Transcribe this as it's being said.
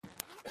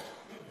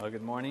Well,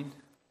 good morning.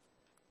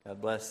 God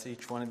bless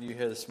each one of you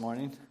here this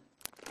morning.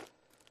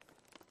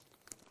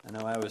 I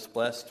know I was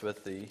blessed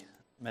with the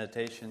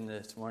meditation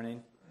this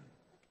morning,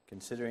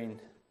 considering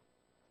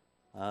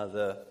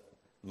the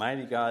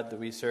mighty God that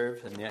we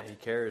serve, and yet He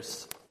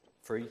cares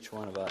for each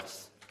one of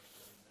us.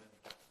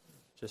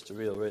 Just a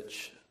real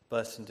rich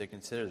blessing to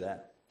consider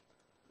that.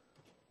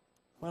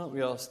 Why don't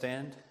we all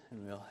stand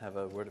and we'll have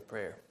a word of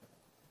prayer.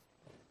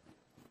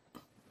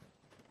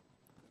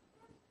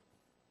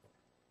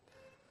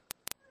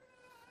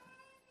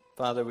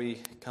 Father, we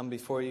come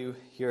before you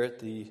here at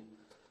the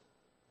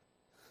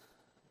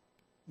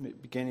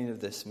beginning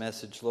of this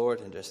message, Lord,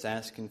 and just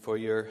asking for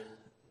your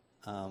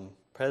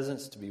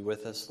presence to be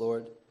with us,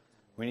 Lord.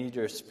 We need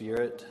your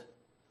Spirit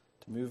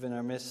to move in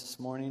our midst this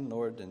morning,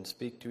 Lord, and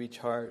speak to each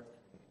heart.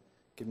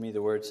 Give me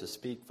the words to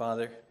speak,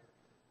 Father.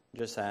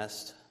 Just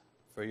ask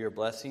for your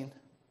blessing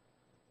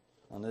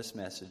on this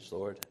message,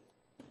 Lord.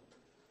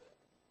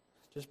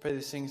 Just pray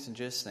these things in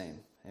Jesus' name.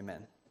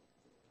 Amen.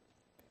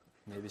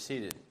 You may be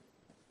seated.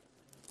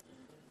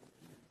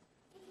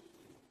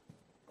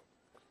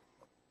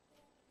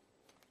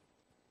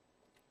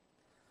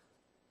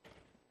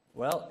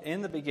 Well,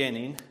 in the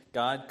beginning,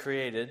 God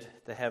created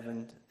the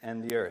heaven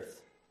and the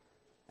earth.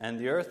 And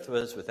the earth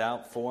was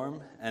without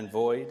form and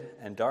void,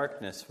 and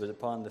darkness was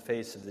upon the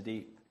face of the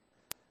deep.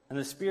 And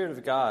the Spirit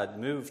of God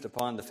moved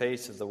upon the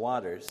face of the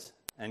waters.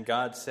 And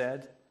God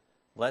said,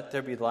 "Let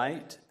there be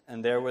light,"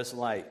 and there was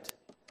light.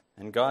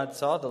 And God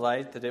saw the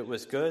light that it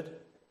was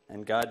good,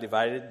 and God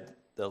divided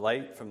the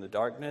light from the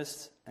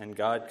darkness. And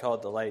God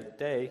called the light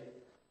day,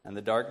 and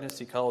the darkness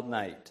He called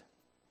night.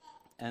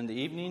 And the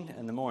evening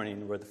and the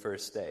morning were the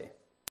first day.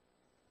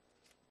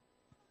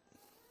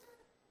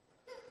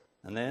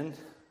 And then,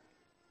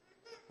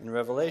 in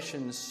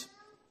Revelations,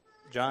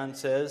 John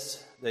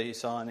says that he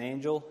saw an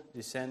angel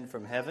descend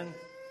from heaven.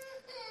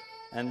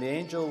 And the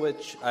angel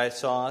which I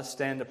saw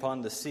stand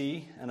upon the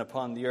sea and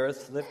upon the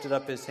earth lifted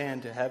up his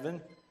hand to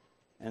heaven,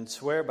 and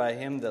sware by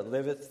him that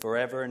liveth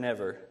forever and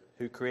ever,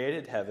 who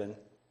created heaven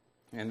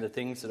and the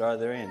things that are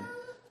therein,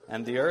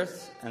 and the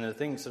earth and the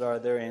things that are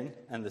therein,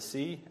 and the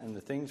sea and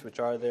the things which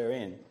are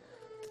therein,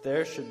 that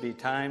there should be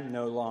time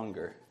no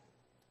longer.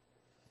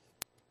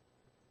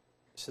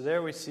 So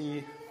there we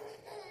see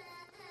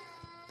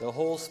the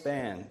whole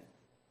span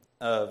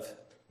of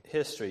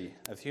history,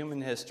 of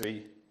human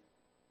history,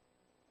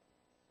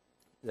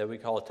 that we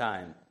call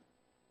time.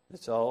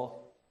 It's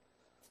all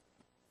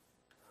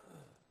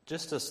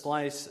just a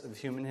slice of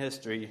human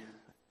history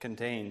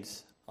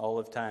contains all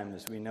of time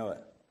as we know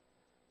it.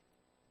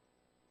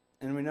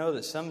 And we know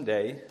that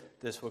someday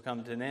this will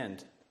come to an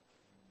end.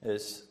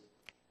 It's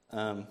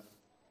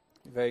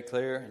very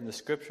clear in the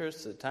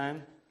Scriptures that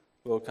time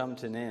will come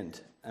to an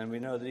end. And we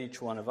know that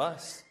each one of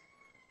us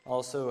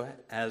also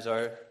has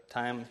our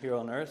time here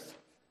on earth,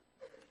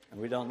 and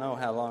we don't know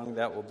how long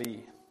that will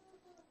be.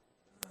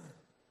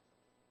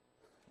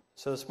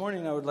 So this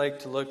morning I would like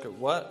to look at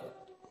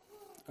what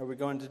are we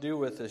going to do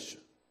with this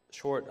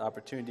short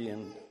opportunity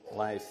in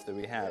life that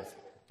we have,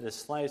 this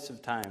slice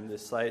of time,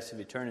 this slice of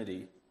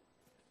eternity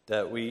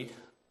that we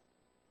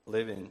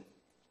live in.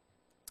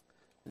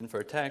 And for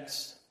a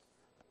text,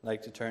 I'd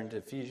like to turn to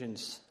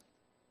Ephesians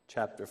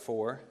chapter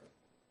 4.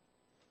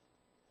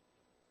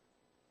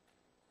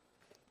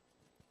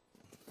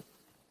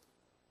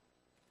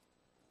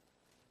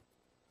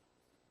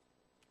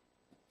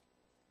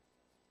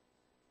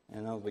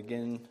 And I'll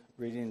begin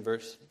reading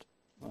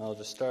I'll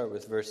just start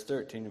with verse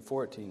 13 and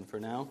 14 for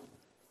now.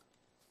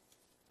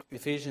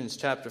 Ephesians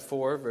chapter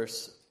 4,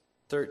 verse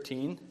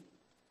 13.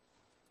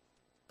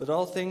 But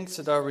all things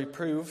that are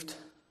reproved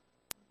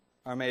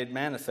are made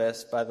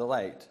manifest by the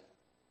light.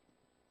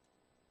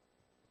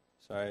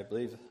 Sorry, I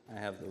believe I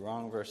have the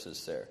wrong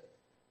verses there.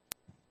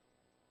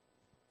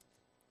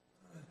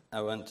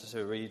 I want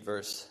to read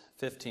verse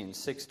 15,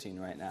 16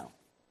 right now.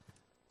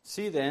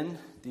 See then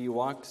that you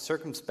walk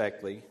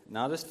circumspectly,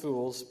 not as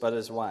fools, but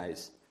as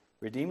wise,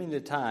 redeeming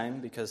the time,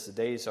 because the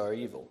days are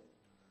evil.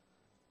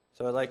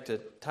 So I'd like to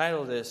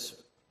title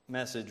this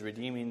message,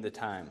 Redeeming the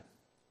Time.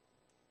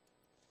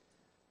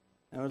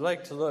 And I would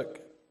like to look,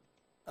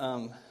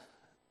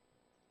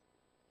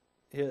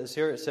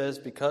 here it says,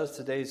 because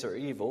the days are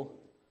evil,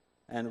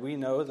 and we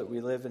know that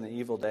we live in an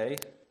evil day,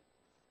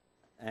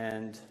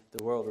 and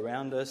the world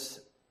around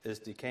us is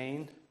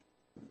decaying.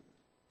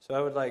 So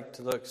I would like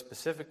to look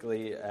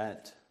specifically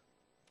at,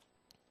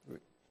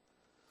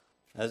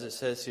 as it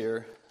says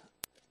here,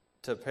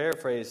 to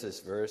paraphrase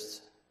this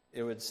verse,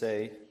 it would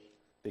say,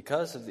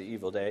 because of the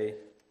evil day,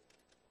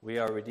 we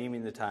are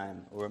redeeming the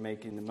time. We're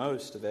making the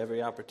most of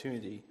every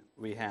opportunity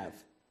we have.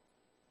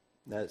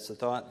 That's the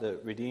thought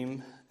that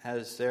redeem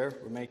has there.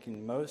 We're making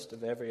the most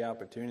of every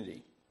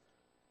opportunity.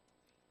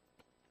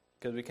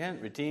 Because we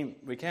can't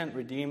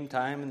redeem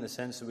time in the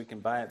sense that we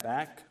can buy it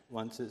back.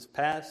 Once it's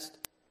passed,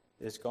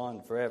 it's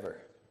gone forever.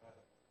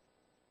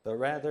 But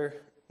rather,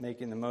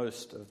 making the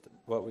most of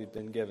what we've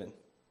been given.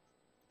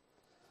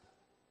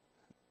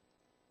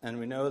 And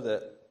we know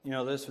that,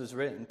 this was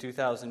written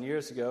 2,000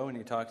 years ago, and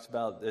he talks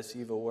about this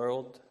evil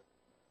world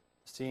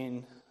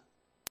seeing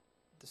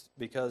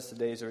because the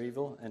days are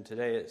evil, and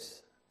today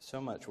it's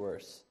so much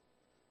worse,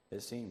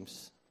 it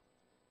seems.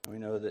 We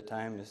know that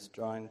time is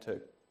drawing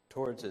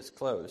towards its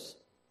close.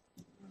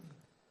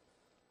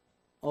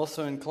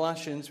 Also in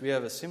Colossians, we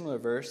have a similar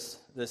verse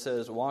that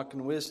says, "Walk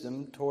in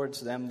wisdom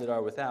towards them that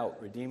are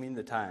without, redeeming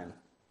the time."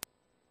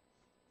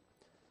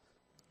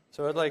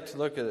 So I'd like to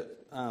look at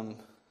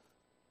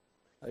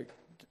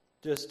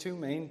just two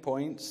main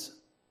points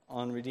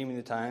on redeeming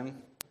the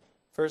time.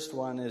 First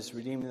one is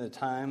redeeming the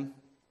time,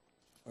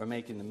 or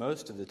making the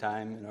most of the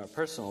time in our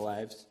personal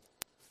lives.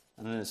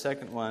 And then the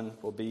second one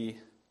will be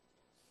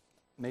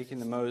making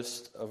the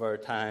most of our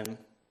time,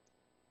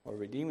 or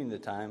redeeming the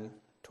time,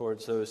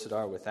 towards those that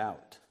are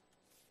without.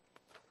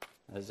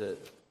 As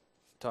it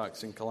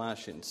talks in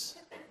Colossians,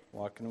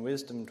 walk in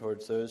wisdom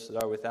towards those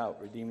that are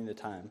without, redeeming the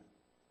time.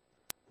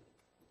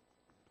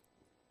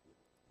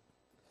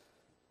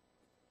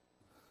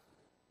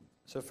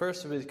 So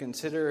first we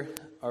consider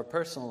our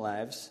personal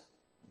lives.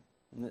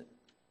 And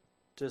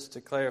just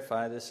to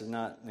clarify, this is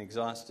not an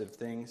exhaustive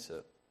thing,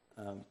 so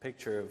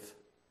picture of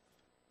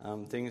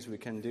things we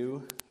can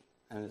do,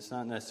 and it's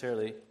not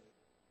necessarily,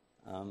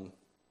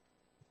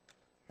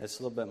 it's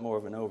a little bit more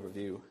of an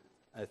overview,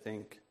 I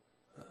think,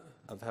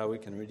 of how we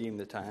can redeem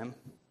the time,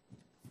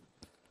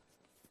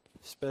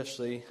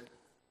 especially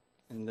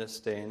in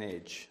this day and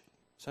age.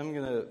 So I'm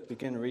going to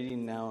begin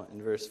reading now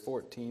in verse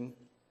 14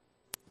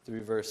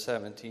 through verse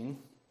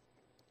 17.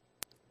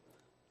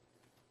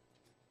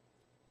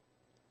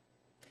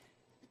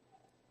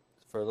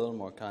 For a little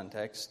more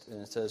context, and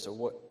it says,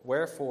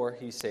 "Wherefore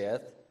he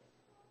saith,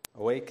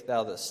 Awake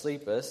thou that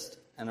sleepest,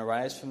 and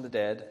arise from the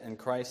dead, and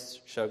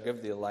Christ shall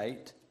give thee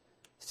light.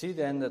 See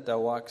then that thou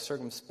walk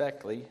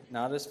circumspectly,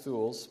 not as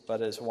fools,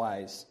 but as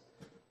wise,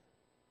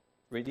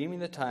 redeeming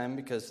the time,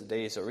 because the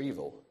days are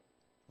evil.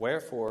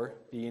 Wherefore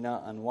be ye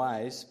not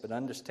unwise, but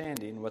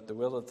understanding what the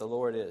will of the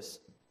Lord is."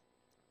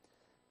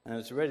 And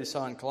as we already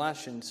saw in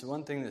Colossians,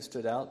 one thing that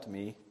stood out to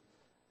me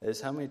is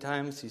how many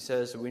times he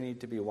says we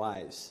need to be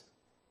wise.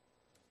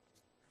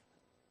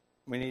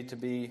 We need to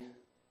be,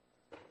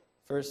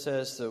 first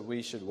says that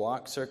we should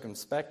walk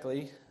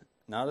circumspectly,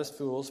 not as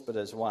fools, but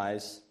as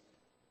wise.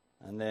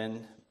 And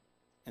then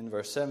in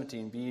verse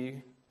 17,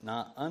 be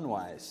not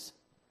unwise.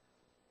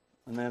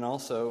 And then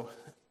also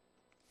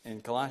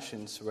in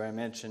Colossians, where I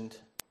mentioned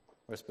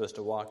we're supposed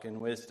to walk in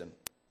wisdom.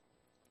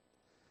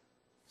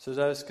 So as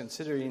I was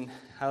considering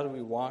how do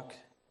we walk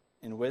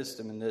in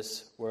wisdom in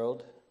this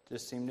world, it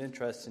just seemed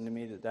interesting to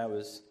me that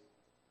was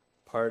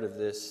part of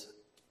this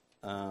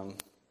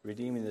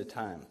redeeming the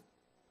time.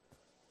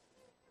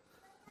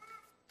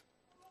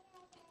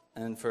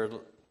 And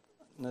for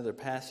another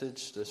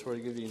passage, to sort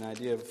of give you an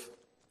idea of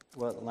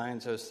what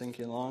lines I was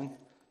thinking along,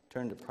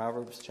 turn to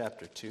Proverbs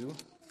chapter 2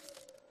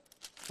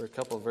 for a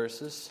couple of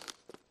verses.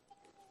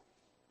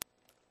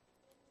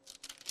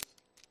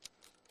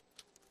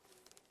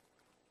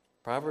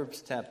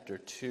 Proverbs chapter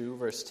 2,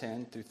 verse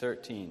 10 through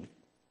 13.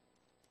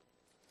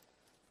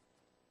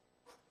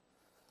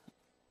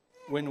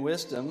 "When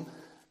wisdom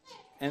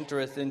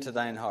entereth into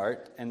thine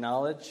heart, and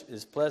knowledge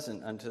is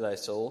pleasant unto thy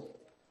soul,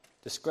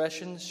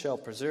 discretion shall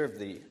preserve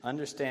thee,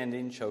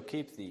 understanding shall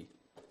keep thee,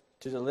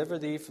 to deliver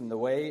thee from the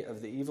way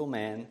of the evil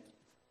man,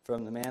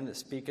 from the man that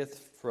speaketh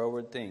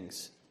froward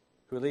things,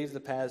 who leave the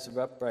paths of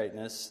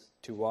uprightness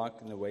to walk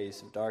in the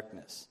ways of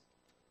darkness."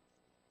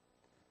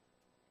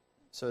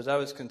 So as I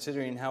was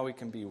considering how we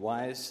can be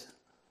wise,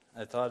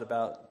 I thought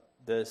about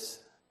the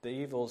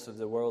evils of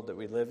the world that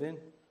we live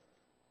in.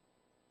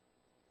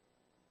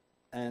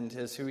 And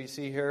as we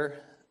see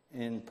here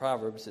in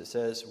Proverbs, it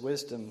says,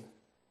 wisdom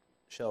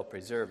shall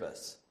preserve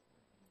us.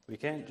 We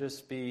can't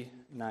just be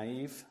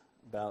naive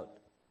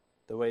about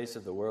the ways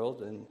of the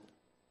world and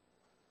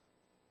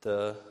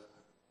the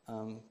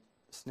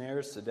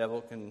snares the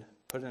devil can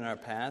put in our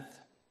path.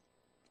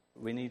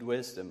 We need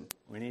wisdom.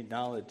 We need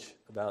knowledge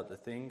about the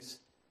things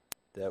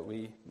that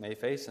we may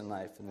face in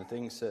life and the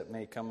things that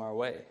may come our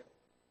way.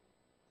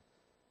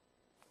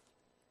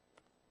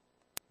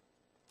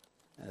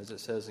 As it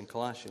says in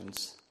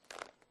Colossians,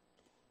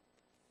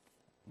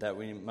 that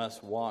we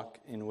must walk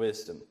in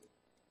wisdom.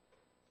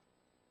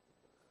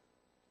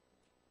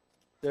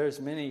 There's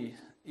many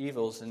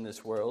evils in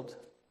this world,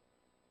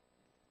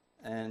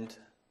 and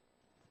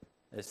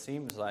it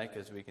seems like,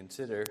 as we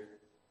consider,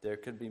 there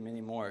could be many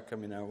more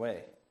coming our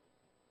way.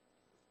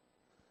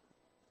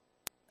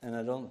 And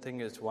I don't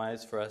think it's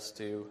wise for us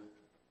to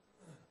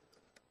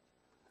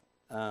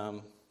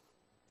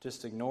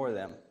just ignore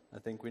them. I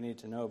think we need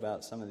to know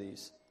about some of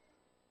these.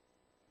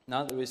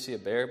 Not that we see a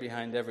bear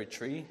behind every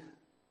tree,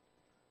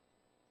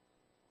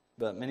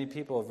 but many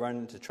people have run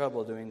into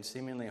trouble doing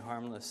seemingly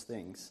harmless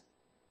things.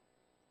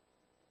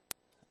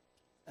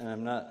 And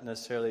I'm not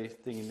necessarily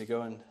thinking to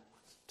go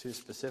into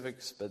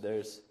specifics, but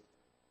there's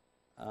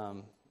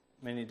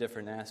many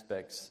different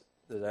aspects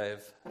that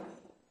I've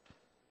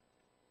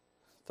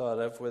thought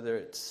of, whether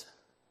it's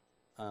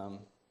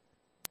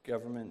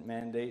government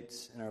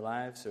mandates in our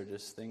lives or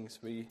just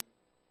things we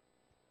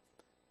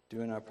do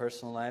in our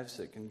personal lives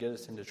that can get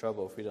us into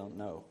trouble if we don't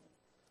know.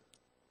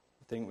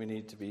 I think we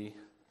need to be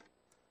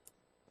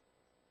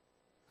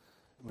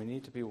We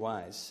need to be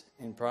wise.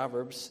 In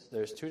Proverbs,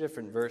 there's 2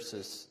 different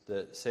verses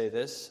that say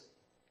this,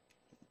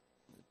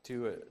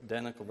 2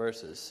 identical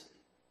verses.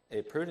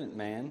 A prudent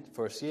man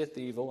foreseeth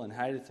evil and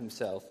hideth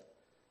himself,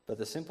 but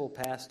the simple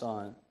pass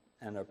on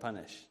and are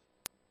punished.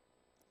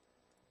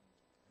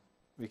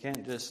 We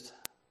can't just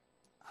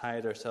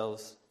hide our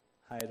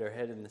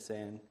head in the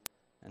sand,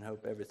 and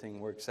hope everything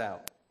works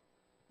out.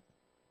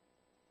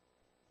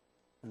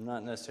 I'm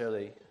not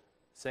necessarily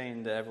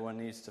saying that everyone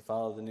needs to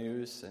follow the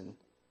news and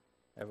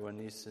everyone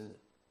needs to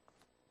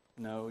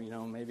know,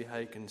 maybe how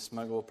you can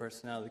smuggle a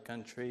person out of the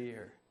country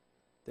or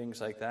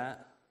things like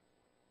that.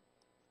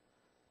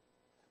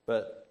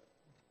 But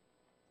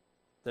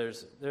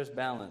there's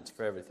balance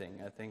for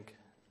everything. I think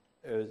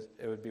it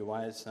would be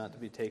wise not to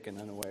be taken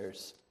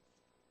unawares.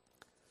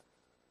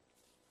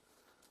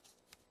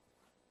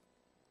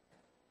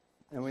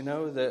 And we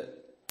know that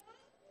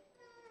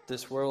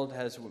this world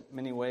has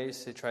many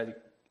ways to try to,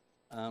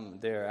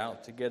 they're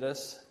out to get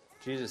us.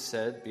 Jesus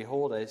said,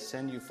 "Behold, I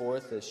send you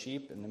forth as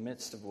sheep in the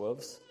midst of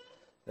wolves.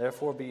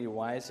 Therefore be you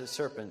wise as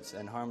serpents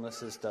and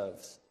harmless as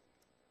doves."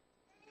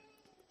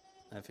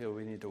 I feel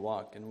we need to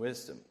walk in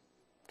wisdom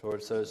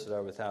towards those that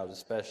are without,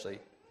 especially.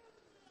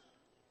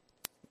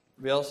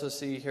 We also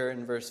see here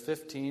in verse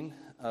 15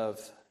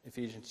 of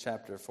Ephesians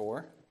chapter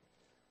 4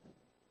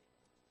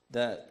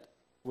 that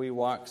we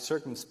walk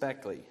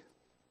circumspectly.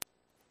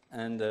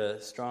 And the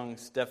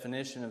Strong's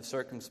definition of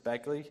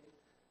circumspectly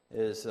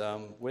is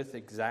with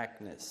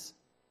exactness.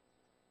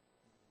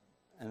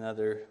 And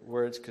other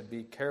words could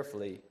be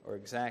carefully or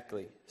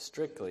exactly,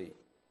 strictly,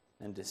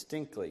 and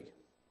distinctly.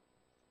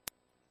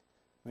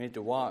 We need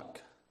to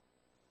walk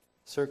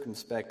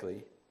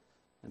circumspectly.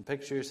 And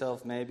picture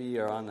yourself, maybe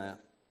you're on a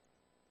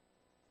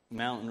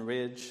mountain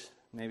ridge,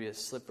 maybe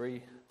it's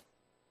slippery,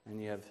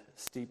 and you have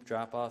steep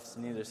drop-offs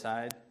on either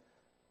side,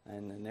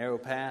 and a narrow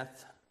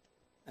path,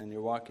 and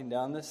you're walking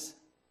down this,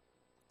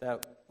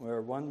 that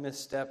where one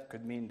misstep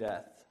could mean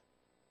death.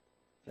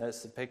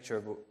 That's the picture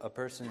of a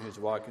person who's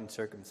walking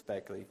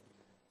circumspectly,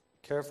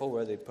 careful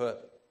where they put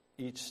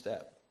each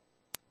step.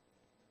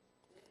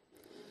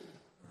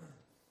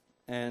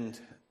 And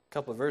a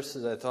couple of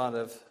verses I thought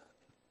of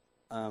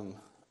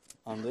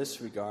on this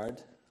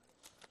regard.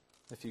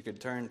 If you could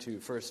turn to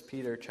 1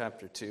 Peter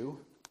chapter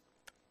 2.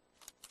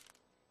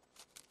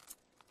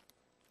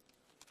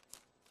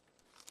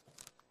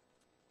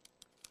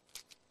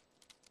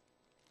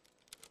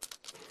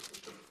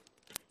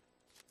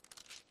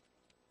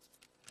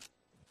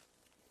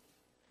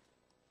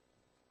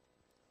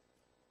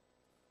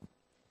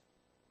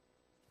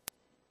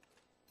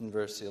 In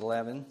verse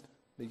 11,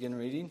 begin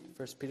reading.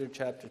 1 Peter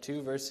chapter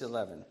 2, verse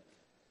 11.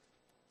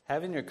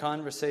 Having your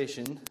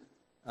conversation,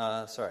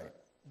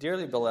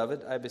 Dearly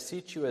beloved, I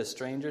beseech you as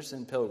strangers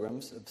and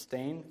pilgrims,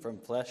 abstain from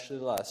fleshly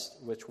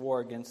lust, which war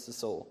against the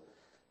soul.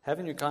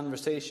 Having your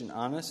conversation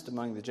honest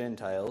among the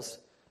Gentiles,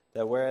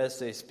 that whereas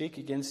they speak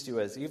against you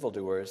as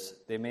evildoers,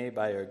 they may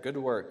by your good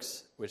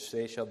works, which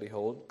they shall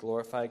behold,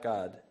 glorify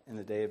God in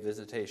the day of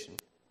visitation.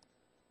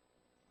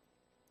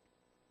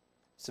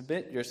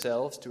 Submit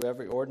yourselves to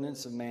every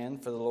ordinance of man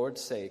for the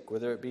Lord's sake,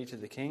 whether it be to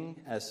the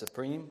king as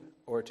supreme,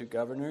 or to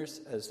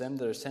governors as them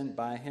that are sent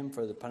by him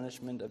for the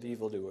punishment of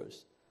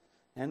evildoers,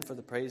 and for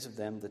the praise of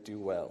them that do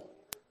well.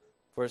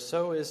 For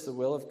so is the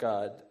will of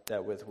God,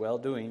 that with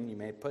well-doing you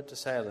may put to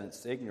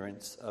silence the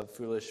ignorance of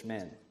foolish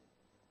men.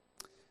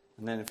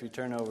 And then if you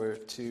turn over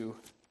to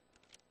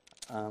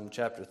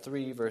chapter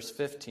 3, verse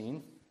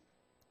 15.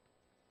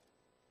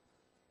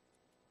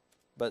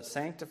 But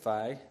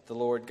sanctify the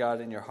Lord God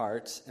in your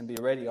hearts, and be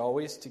ready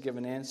always to give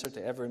an answer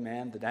to every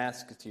man that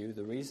asketh you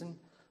the reason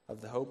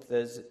of the hope that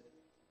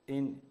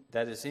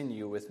is in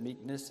you with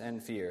meekness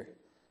and fear,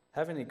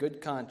 having a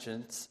good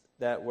conscience,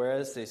 that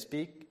whereas they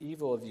speak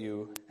evil of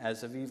you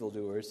as of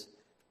evildoers,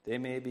 they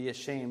may be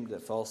ashamed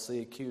that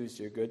falsely accuse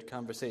your good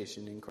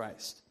conversation in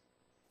Christ.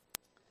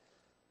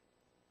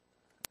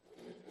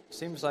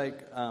 Seems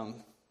like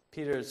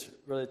Peter's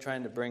really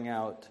trying to bring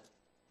out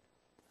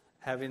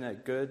having a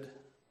good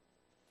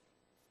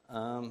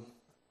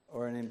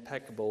or an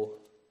impeccable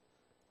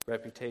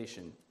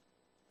reputation,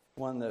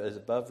 one that is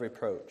above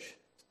reproach.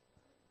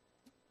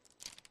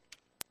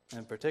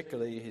 And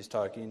particularly, he's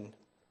talking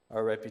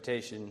our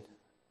reputation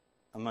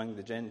among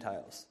the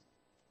Gentiles.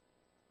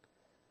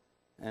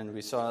 And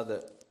we saw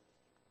that it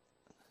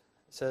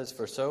says,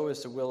 "For so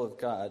is the will of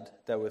God,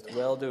 that with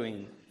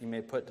well-doing you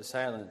may put to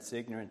silence the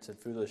ignorance of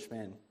foolish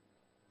men."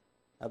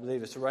 I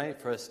believe it's right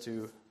for us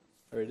to,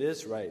 or it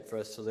is right for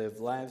us to live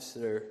lives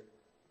that are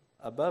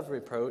above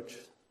reproach,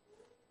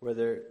 where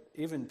there are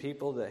even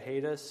people that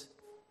hate us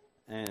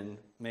and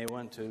may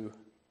want to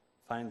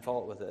find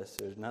fault with us.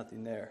 There's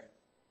nothing there.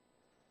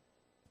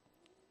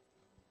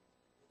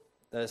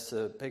 That's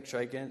the picture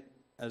I get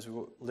as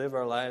we live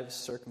our lives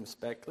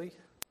circumspectly.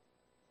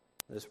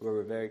 That's where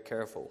we're very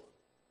careful.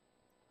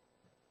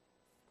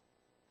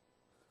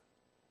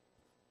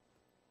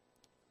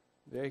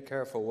 Very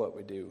careful what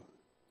we do.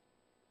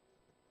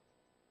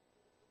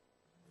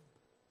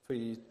 If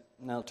we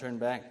now turn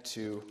back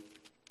to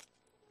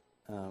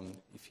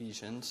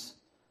Ephesians,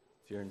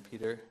 if if you're in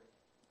Peter.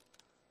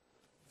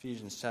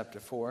 Ephesians chapter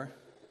 4.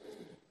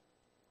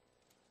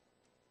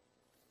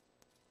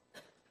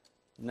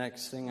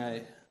 Next thing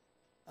I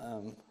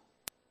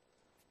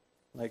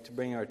like to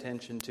bring our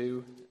attention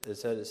to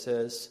is that it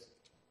says,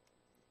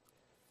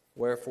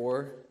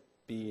 "Wherefore,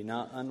 be ye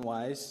not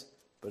unwise,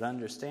 but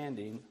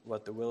understanding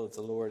what the will of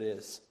the Lord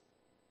is."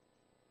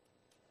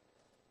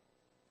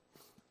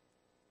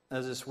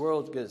 As this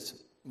world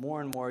gets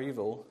more and more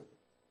evil,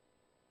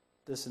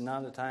 this is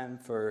not a time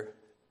for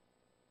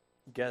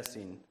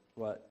guessing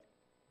what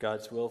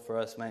God's will for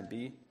us might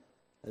be.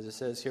 As it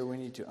says here, we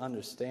need to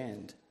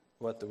understand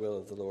what the will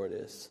of the Lord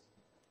is.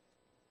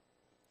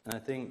 And I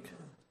think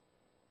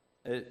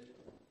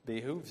it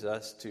behooves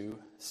us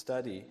to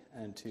study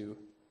and to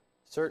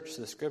search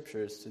the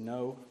Scriptures to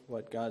know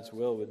what God's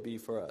will would be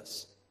for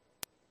us.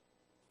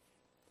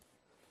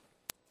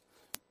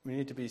 We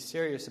need to be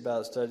serious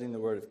about studying the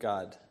Word of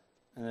God.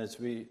 And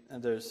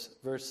there's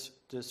verse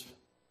just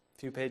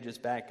a few pages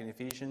back in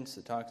Ephesians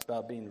that talks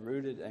about being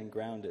rooted and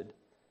grounded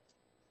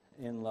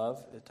in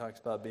love. It talks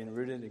about being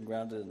rooted and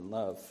grounded in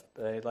love.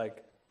 But I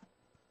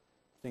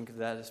think of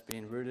that as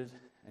being rooted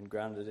and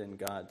grounded in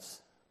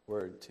God's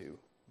Word too.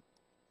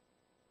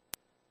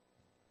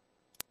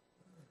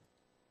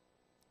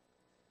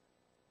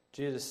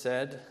 Jesus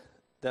said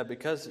that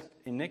because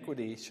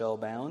iniquity shall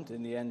abound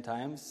in the end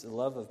times, the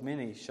love of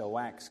many shall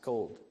wax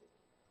cold.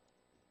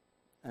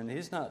 And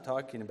he's not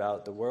talking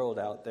about the world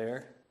out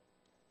there.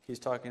 He's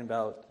talking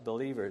about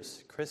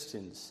believers,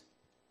 Christians,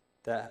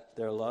 that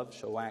their love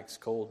shall wax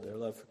cold, their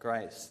love for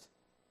Christ.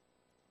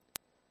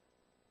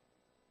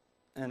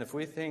 And if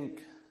we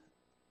think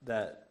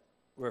that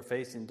we're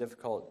facing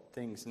difficult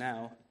things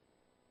now,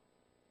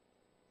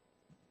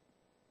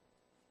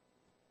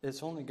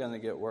 it's only going to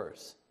get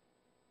worse.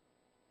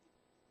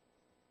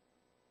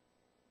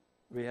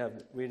 We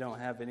don't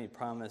have any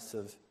promise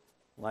of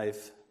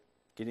life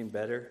getting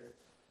better.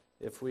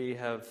 If we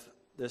have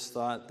this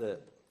thought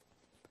that,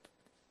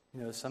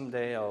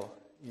 someday I'll,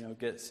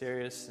 get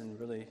serious and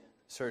really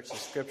search the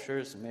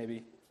Scriptures, and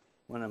maybe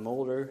when I'm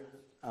older,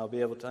 I'll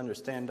be able to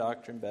understand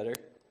doctrine better.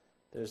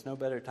 There's no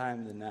better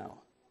time than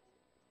now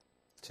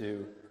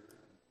to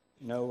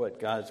know what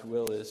God's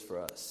will is for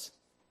us.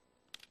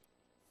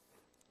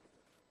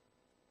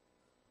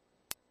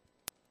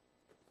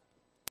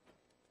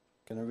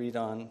 I'm going to read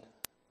on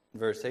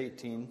verse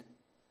 18.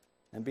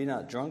 "And be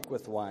not drunk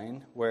with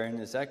wine, wherein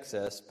is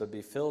excess, but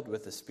be filled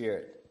with the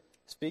Spirit,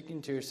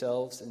 speaking to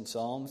yourselves in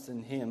psalms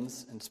and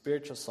hymns and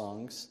spiritual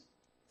songs,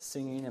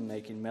 singing and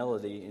making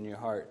melody in your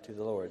heart to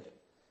the Lord,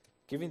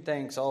 giving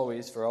thanks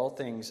always for all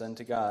things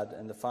unto God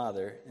and the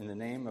Father, in the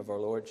name of our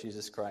Lord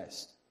Jesus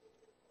Christ."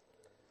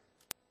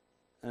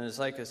 And it's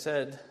like I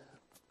said,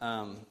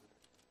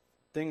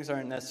 things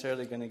aren't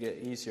necessarily going to get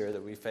easier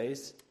that we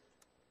face,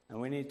 and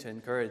we need to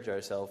encourage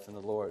ourselves in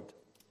the Lord.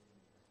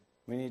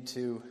 We need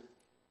to,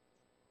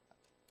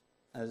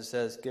 as it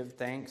says, give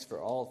thanks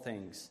for all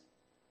things.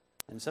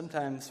 And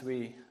sometimes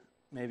we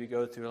maybe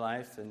go through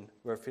life and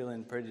we're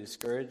feeling pretty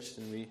discouraged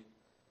and we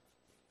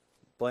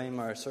blame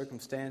our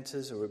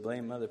circumstances or we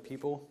blame other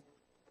people.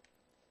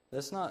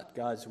 That's not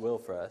God's will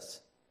for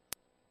us.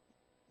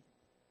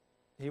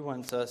 He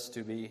wants us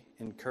to be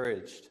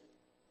encouraged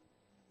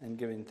and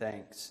giving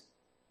thanks.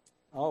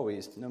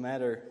 Always, no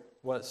matter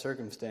what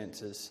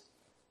circumstances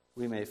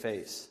we may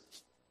face.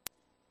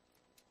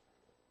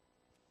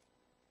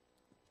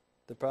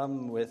 The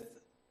problem with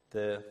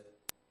the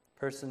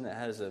person that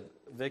has a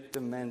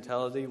victim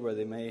mentality where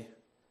they may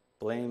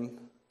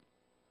blame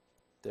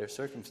their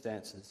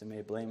circumstances, they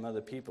may blame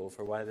other people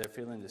for why they're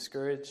feeling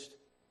discouraged,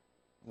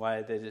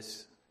 why they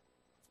just,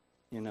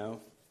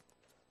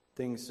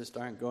 things just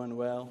aren't going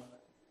well.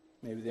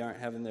 Maybe they aren't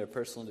having their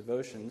personal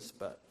devotions,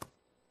 but,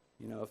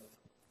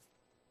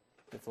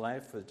 if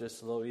life was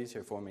just a little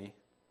easier for me,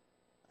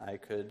 I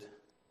could,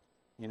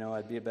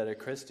 I'd be a better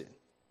Christian.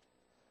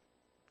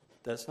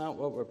 That's not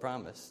what we're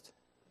promised.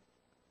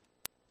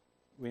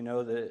 We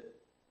know that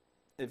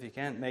if you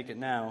can't make it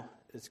now,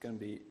 it's going to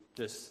be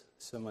just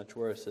so much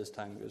worse as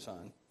time goes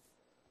on.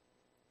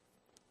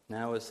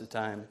 Now is the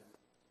time,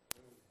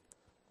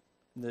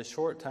 the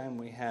short time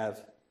we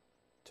have,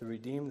 to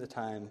redeem the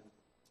time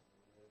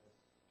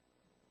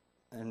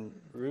and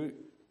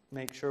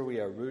make sure we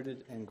are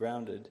rooted and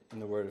grounded in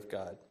the Word of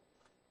God.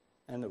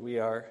 And that we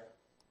are,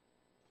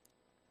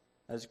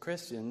 as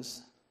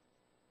Christians,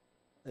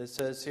 it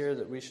says here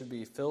that we should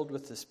be filled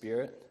with the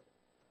Spirit,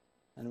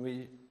 and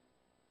we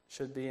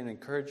should be an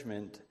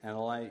encouragement and a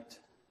light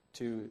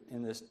to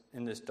in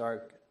this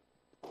dark,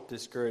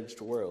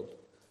 discouraged world.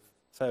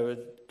 If I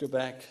would go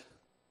back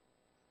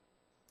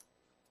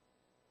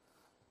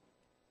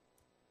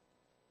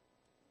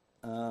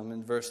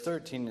in verse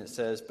 13, it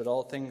says, "But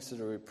all things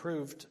that are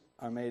reproved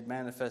are made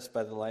manifest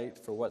by the light,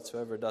 for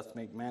whatsoever doth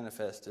make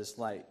manifest is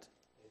light.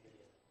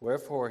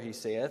 Wherefore he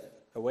saith,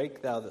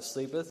 Awake thou that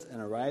sleepeth, and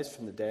arise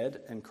from the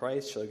dead, and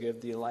Christ shall give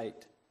thee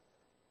light."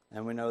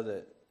 And we know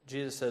that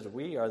Jesus said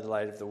we are the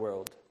light of the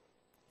world.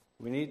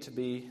 We need to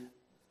be,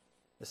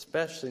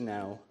 especially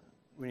now,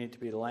 we need to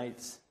be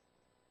lights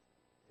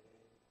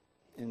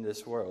in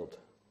this world.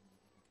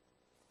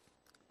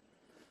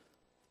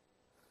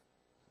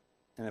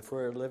 And if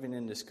we're living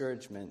in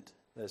discouragement,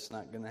 that's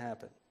not going to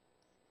happen.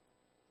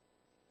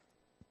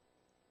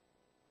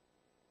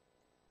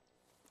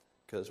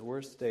 Because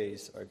worse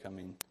days are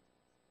coming.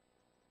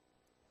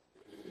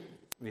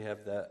 We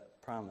have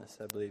that promise,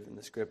 I believe, in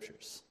the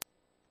Scriptures.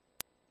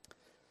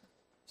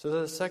 So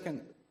the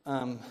second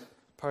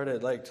part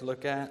I'd like to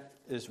look at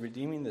is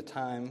redeeming the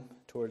time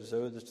towards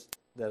those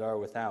that are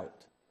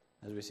without.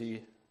 As we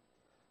see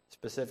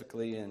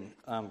specifically in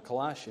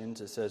Colossians,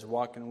 it says,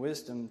 "Walk in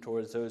wisdom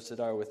towards those that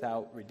are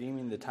without,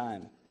 redeeming the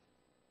time.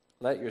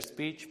 Let your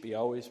speech be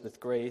always with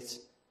grace,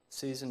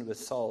 seasoned with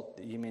salt,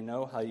 that ye may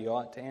know how you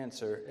ought to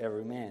answer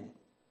every man."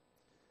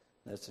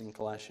 That's in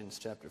Colossians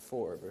chapter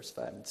 4, verse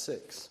 5 and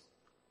 6.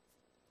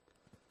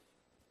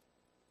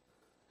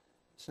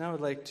 So now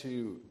I'd like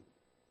to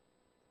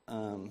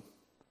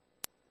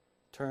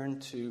turn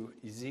to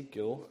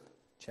Ezekiel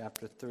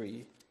chapter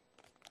 3.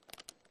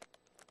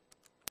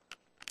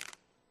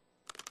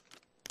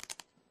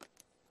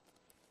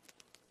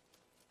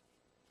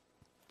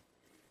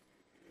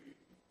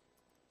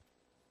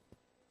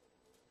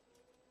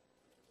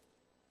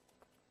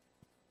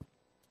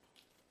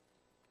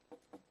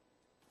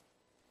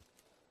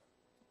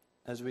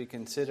 As we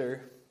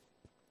consider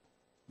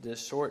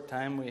this short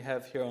time we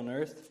have here on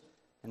earth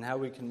and how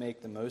we can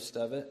make the most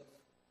of it,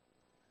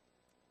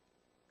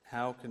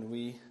 how can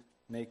we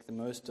make the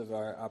most of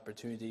our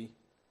opportunity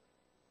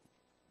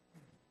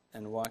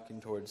and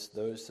walking towards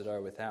those that are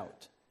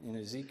without? In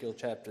Ezekiel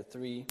chapter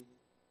 3,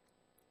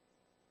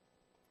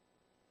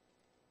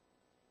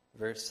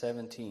 verse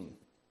 17.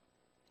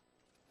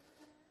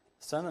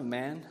 "Son of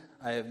man,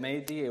 I have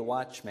made thee a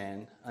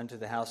watchman unto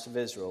the house of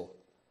Israel.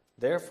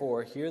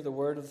 Therefore hear the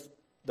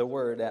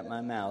word at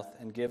my mouth,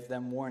 and give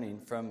them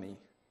warning from me.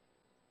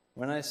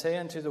 When I say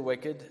unto the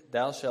wicked,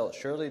 Thou shalt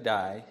surely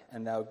die,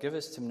 and thou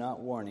givest him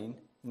not warning,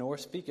 nor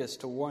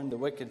speakest to warn the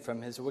wicked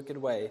from his wicked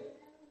way,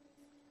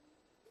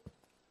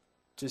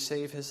 to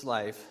save his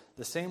life,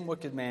 the same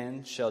wicked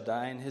man shall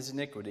die in his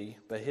iniquity,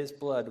 but his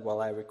blood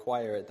will I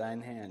require at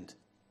thine hand.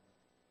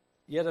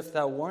 Yet if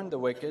thou warn the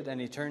wicked,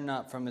 and he turn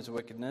not from his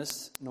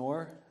wickedness,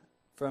 nor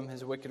from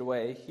his wicked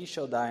way, he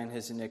shall die in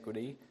his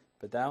iniquity,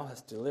 but thou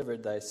hast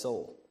delivered thy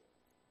soul.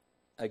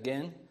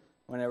 Again,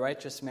 when a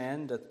righteous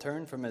man doth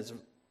turn from his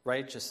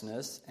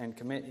righteousness and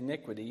commit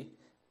iniquity,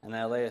 and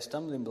I lay a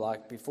stumbling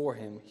block before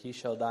him, he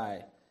shall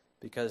die.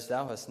 Because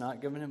thou hast not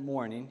given him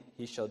warning,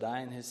 he shall die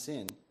in his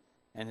sin.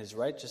 And his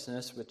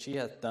righteousness which he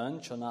hath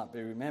done shall not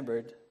be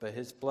remembered, but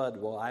his blood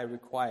will I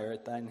require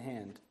at thine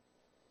hand.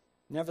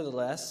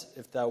 Nevertheless,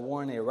 if thou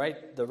warn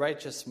the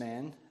righteous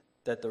man,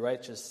 that the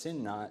righteous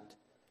sin not,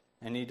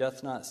 and he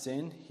doth not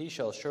sin, he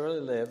shall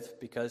surely live,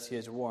 because he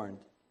is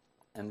warned.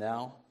 And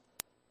thou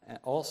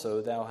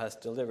also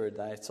hast delivered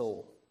thy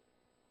soul."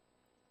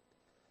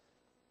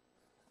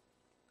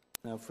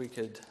 Now if we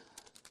could,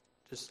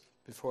 just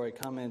before I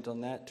comment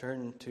on that,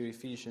 turn to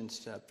Ephesians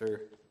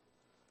chapter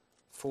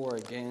 4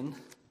 again.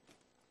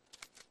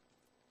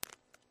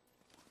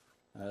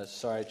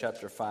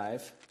 Chapter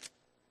 5.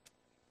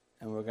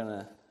 And we're going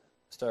to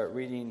start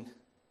reading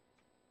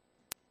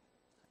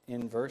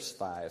in verse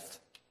 5.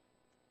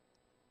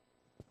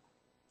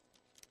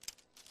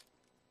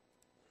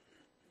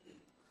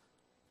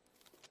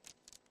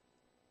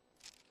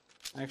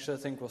 Actually, I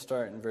think we'll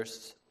start in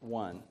verse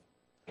 1.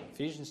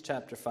 Ephesians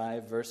chapter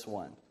 5, verse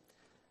 1.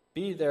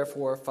 "Be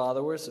therefore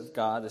followers of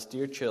God as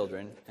dear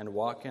children, and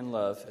walk in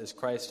love, as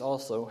Christ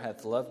also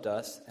hath loved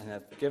us, and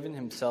hath given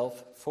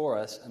himself for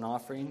us an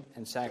offering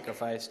and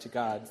sacrifice to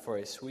God for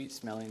a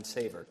sweet-smelling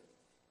savor.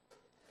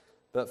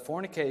 But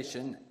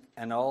fornication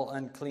and all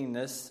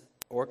uncleanness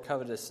or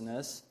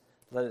covetousness,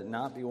 let it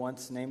not be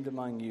once named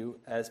among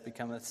you, as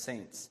becometh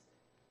saints.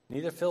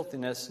 Neither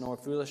filthiness, nor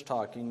foolish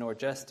talking, nor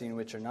jesting,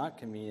 which are not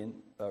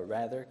convenient, but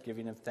rather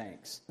giving of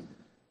thanks.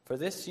 For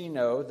this ye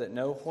know, that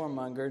no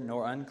whoremonger,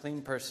 nor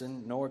unclean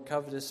person, nor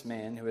covetous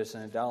man, who is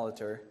an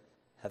idolater,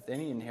 hath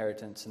any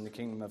inheritance in the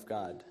kingdom of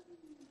God.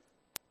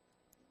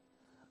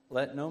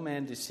 Let no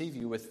man deceive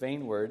you with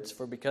vain words,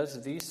 for because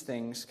of these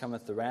things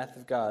cometh the wrath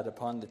of God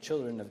upon the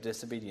children of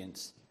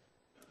disobedience.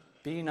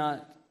 Be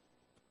not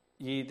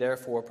ye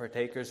therefore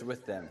partakers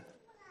with them.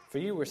 For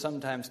ye were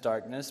sometimes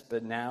darkness,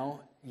 but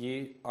now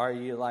are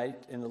ye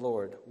light in the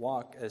Lord.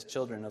 Walk as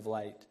children of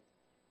light.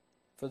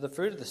 For the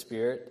fruit of the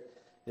Spirit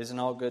is in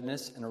all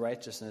goodness and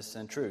righteousness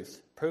and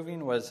truth,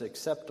 proving what is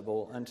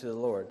acceptable unto the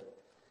Lord.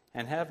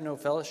 And have no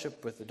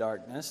fellowship with the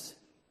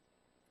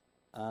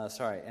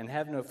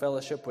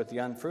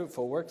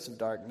unfruitful works of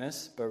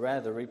darkness, but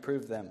rather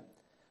reprove them.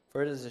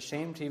 For it is a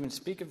shame to even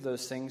speak of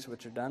those things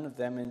which are done of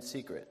them in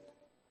secret.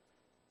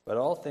 But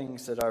all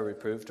things that are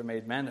reproved are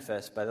made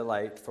manifest by the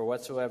light, for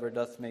whatsoever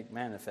doth make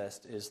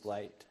manifest is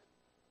light."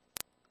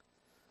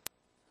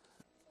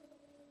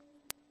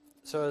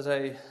 So as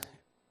I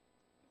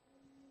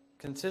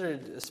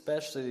considered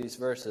especially these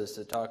verses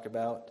that talk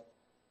about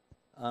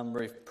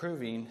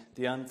reproving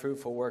the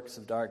unfruitful works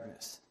of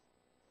darkness,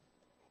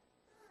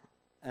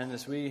 and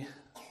as we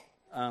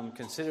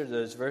consider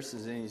those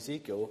verses in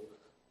Ezekiel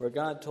where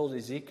God told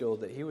Ezekiel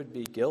that he would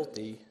be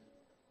guilty,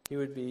 he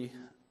would be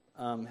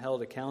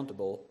held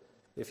accountable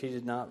if he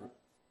did not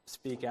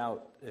speak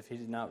out, if he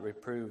did not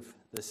reprove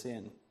the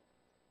sin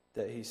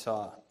that he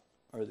saw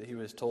or that he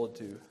was told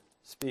to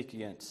speak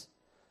against.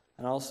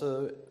 And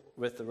also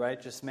with the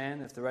righteous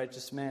man, if the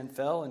righteous man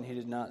fell and he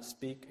did not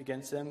speak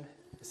against them,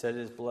 he said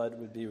his blood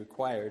would be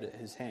required at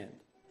his hand.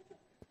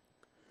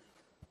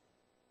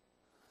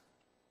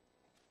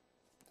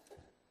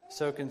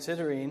 So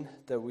considering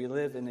that we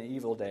live in an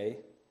evil day,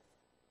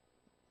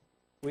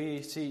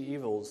 we see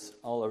evils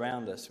all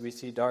around us. We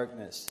see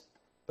darkness.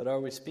 But are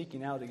we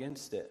speaking out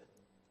against it?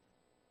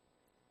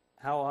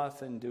 How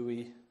often do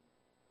we,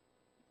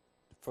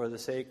 for the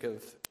sake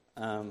of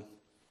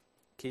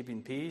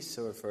keeping peace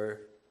or for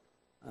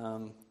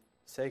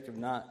sake of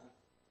not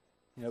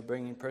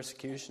bringing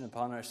persecution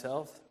upon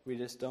ourselves, we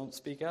just don't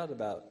speak out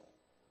about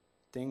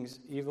things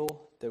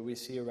evil that we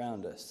see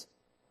around us?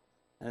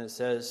 And it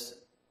says,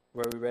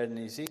 where we read in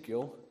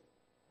Ezekiel,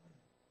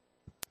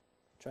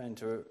 trying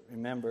to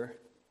remember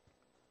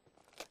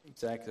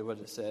exactly what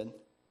it said.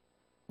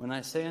 When I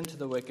say unto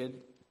the wicked,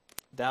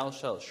 thou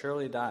shalt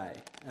surely die,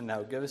 and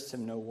thou givest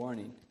him no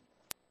warning.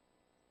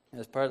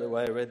 As partly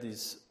why I read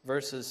these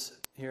verses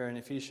here in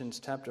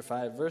Ephesians chapter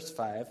 5, verse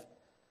 5.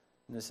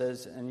 And it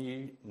says, and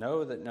ye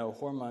know that no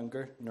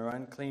whoremonger, nor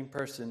unclean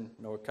person,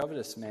 nor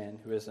covetous man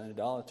who is an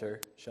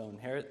idolater shall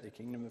inherit the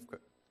kingdom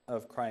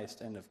of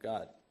Christ and of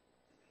God.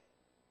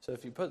 So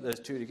if you put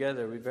those two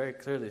together, we very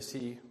clearly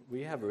see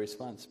we have a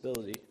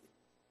responsibility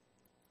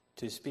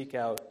to speak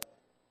out,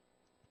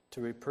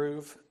 to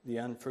reprove the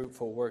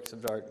unfruitful works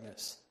of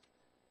darkness.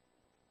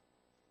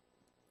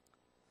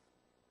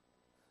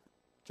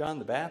 John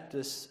the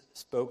Baptist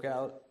spoke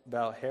out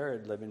about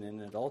Herod living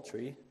in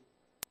adultery,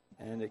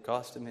 and it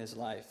cost him his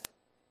life.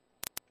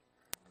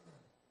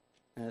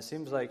 And it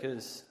seems like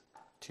it's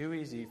too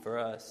easy for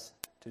us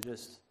to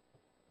just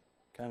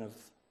kind of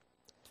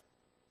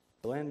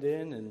blend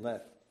in and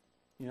let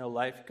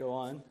life go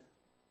on.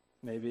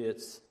 Maybe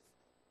it's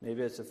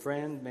a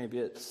friend, maybe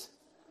it's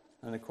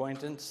an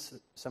acquaintance,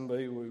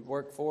 somebody we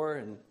work for,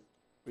 and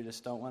we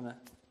just don't want to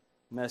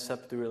mess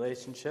up the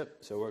relationship,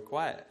 so we're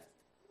quiet.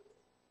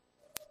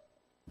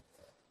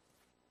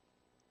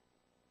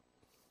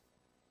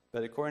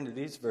 But according to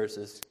these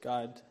verses,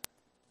 God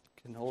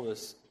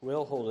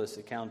will hold us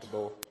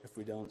accountable if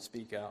we don't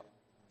speak out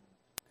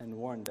and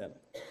warn them.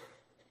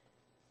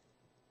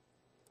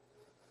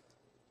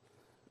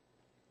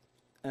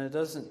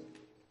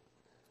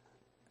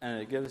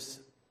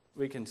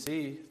 We can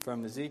see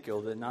from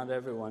Ezekiel that not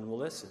everyone will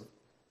listen.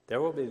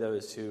 There will be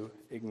those who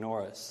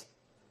ignore us.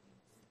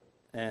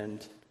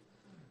 But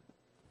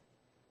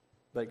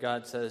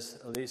God says,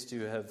 at least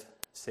you have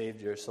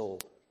saved your soul.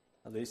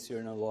 At least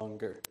you're no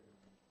longer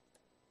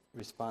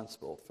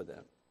responsible for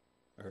them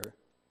or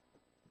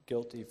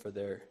guilty for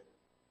their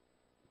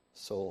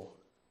soul.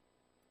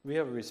 We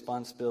have a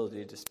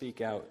responsibility to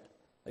speak out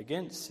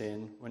against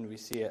sin when we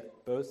see it,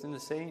 both in the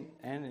saint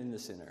and in the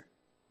sinner.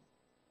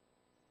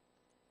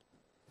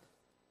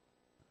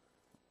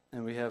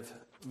 And we have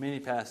many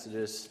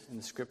passages in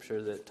the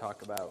Scripture that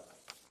talk about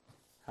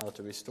how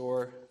to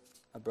restore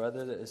a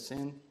brother that has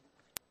sinned.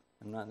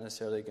 I'm not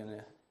necessarily going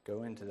to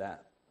go into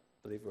that.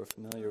 I believe we're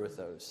familiar with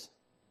those.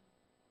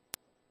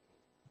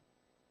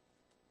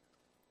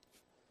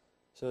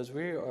 So as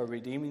we are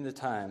redeeming the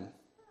time,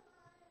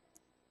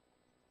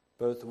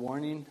 both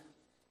warning,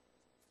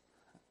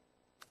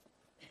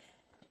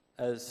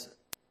 as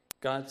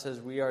God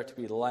says we are to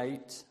be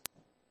light,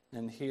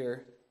 and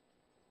here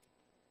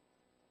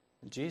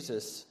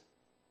Jesus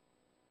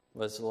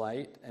was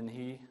light, and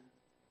he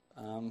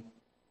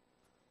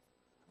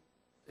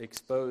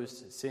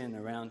exposed sin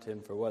around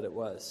him for what it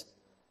was.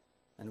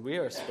 And we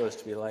are supposed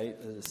to be light,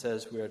 as it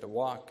says we are to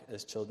walk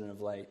as children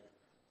of light.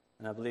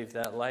 And I believe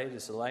that light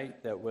is a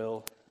light that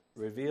will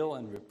reveal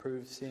and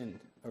reprove sin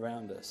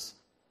around us.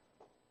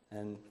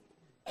 And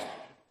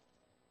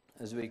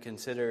as we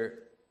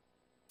consider,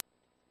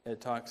 it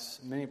talks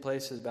many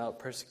places about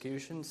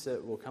persecutions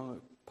that will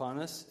come upon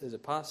us. Is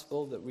it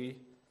possible that we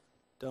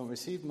don't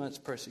receive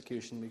much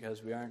persecution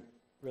because we aren't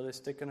really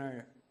sticking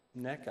our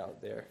neck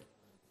out there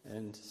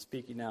and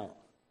speaking out?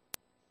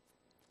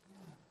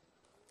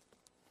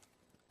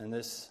 And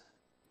this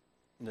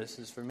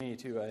is for me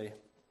too. I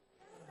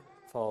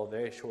fall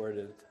very short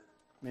of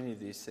many of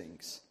these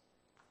things.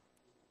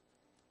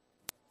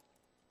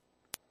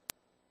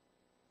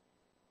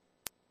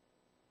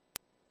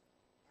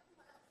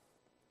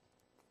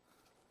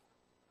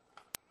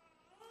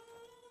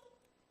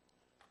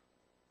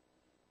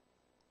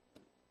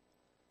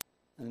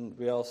 And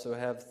we also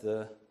have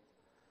the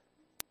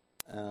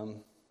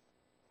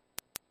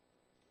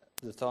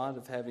thought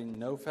of having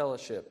no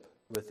fellowship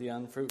with the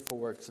unfruitful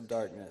works of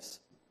darkness.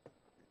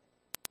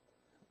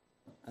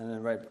 And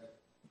then right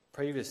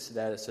previous to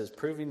that it says,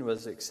 proving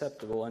was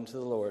acceptable unto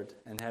the Lord,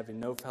 and having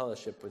no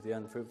fellowship with the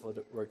unfruitful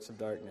works of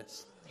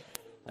darkness.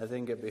 I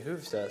think it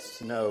behooves us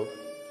to know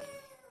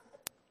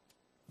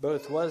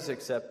both was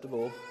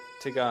acceptable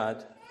to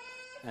God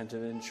and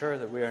to ensure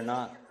that we are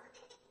not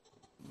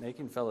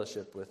making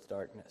fellowship with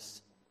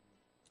darkness.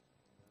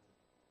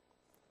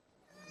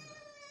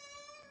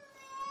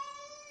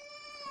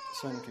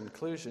 So in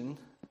conclusion,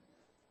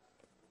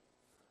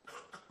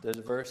 there's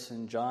a verse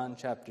in John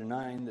chapter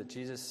 9 that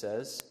Jesus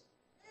says,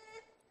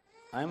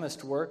 I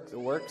must work the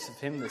works of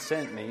him that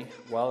sent me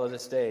while it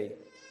is day.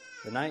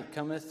 The night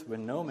cometh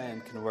when no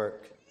man can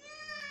work.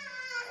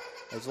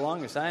 As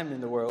long as I am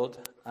in the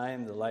world, I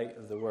am the light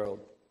of the world.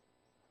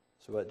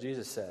 So what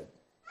Jesus said.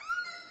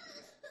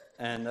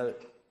 And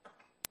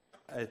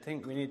I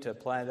think we need to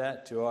apply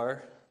that to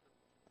our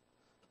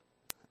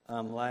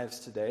lives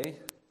today,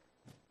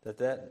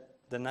 that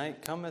the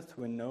night cometh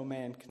when no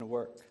man can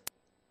work.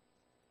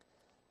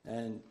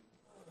 And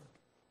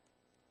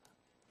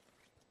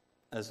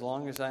as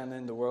long as I am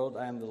in the world,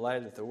 I am the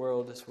light of the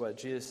world, is what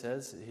Jesus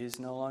says. He's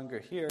no longer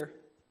here.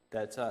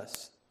 That's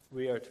us.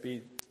 We are to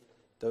be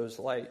those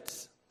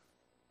lights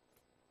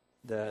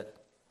that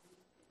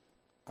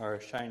are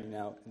shining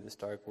out in this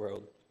dark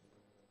world.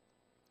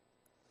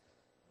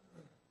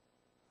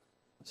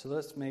 So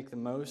let's make the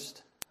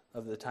most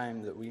of the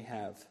time that we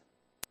have.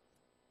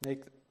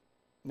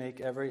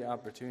 Make every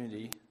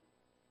opportunity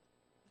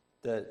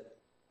that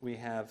we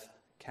have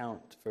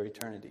count for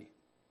eternity,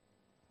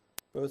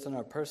 both in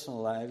our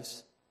personal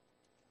lives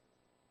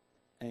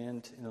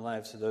and in the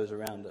lives of those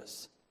around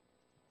us.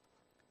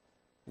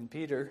 And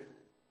Peter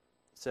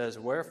says,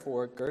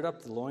 wherefore, gird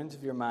up the loins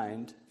of your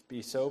mind,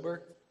 be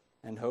sober,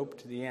 and hope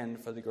to the end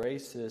for the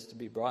grace that is to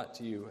be brought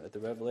to you at the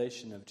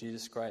revelation of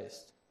Jesus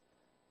Christ.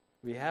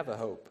 We have a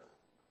hope.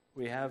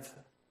 We have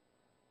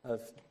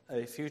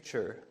a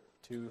future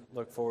to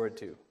look forward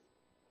to.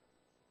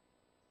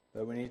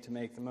 But we need to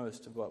make the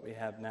most of what we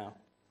have now.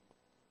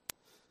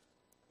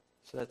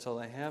 So that's all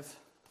I have.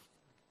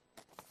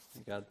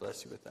 May God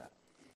bless you with that.